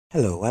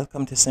Hello,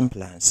 welcome to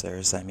Simple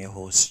Answers. I'm your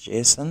host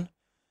Jason,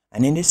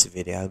 and in this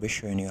video I'll be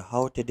showing you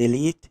how to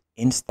delete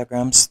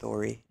Instagram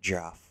story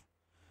draft.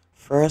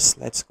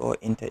 First, let's go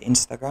into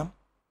Instagram,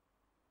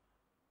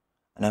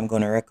 and I'm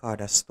going to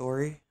record a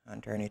story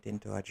and turn it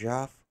into a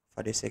draft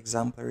for this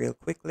example real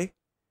quickly.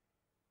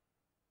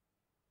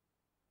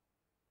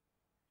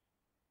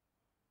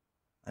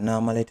 And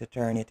normally to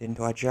turn it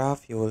into a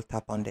draft, you will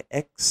tap on the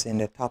X in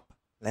the top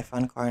left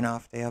hand corner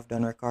after you have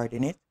done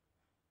recording it,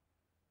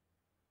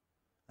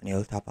 and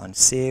you'll tap on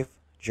Save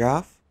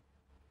Draft.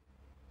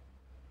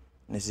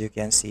 And as you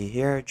can see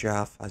here,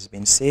 draft has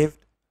been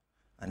saved.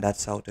 And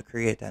that's how to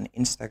create an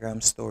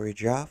Instagram story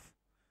draft.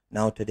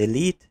 Now to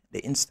delete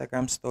the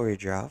Instagram story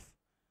draft,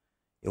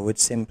 you would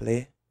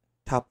simply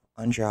tap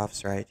on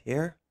drafts right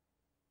here.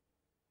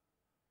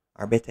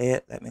 Or better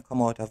yet, let me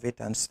come out of it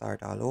and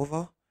start all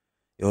over.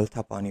 You'll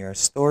tap on your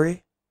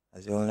story,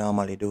 as you'll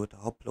normally do to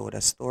upload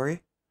a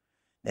story.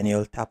 Then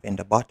you'll tap in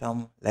the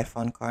bottom left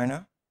hand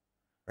corner,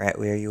 right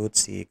where you would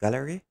see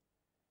gallery.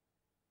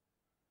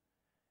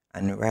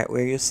 And right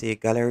where you see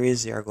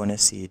galleries, you're going to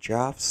see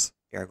drafts.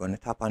 You're going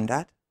to tap on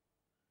that.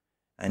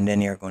 And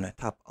then you're going to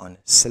tap on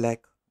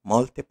select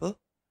multiple.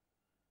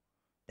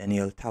 Then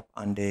you'll tap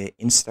on the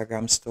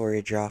Instagram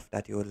story draft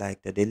that you would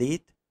like to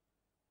delete.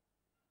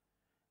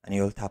 And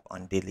you'll tap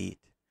on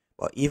delete.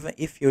 But even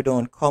if you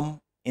don't come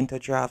into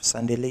drafts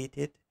and delete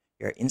it,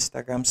 your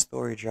Instagram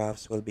story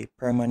drafts will be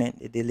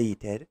permanently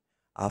deleted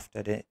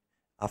after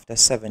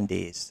 7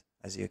 days,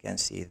 as you can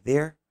see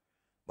there.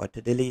 But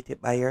to delete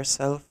it by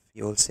yourself,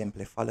 you will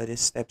simply follow the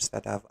steps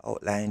that I've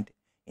outlined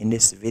in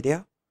this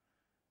video.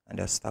 And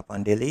just tap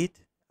on delete,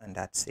 and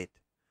that's it.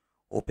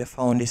 Hope you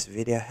found this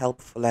video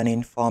helpful and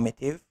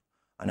informative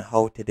on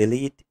how to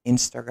delete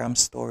Instagram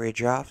story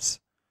drafts,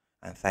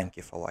 and thank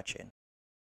you for watching.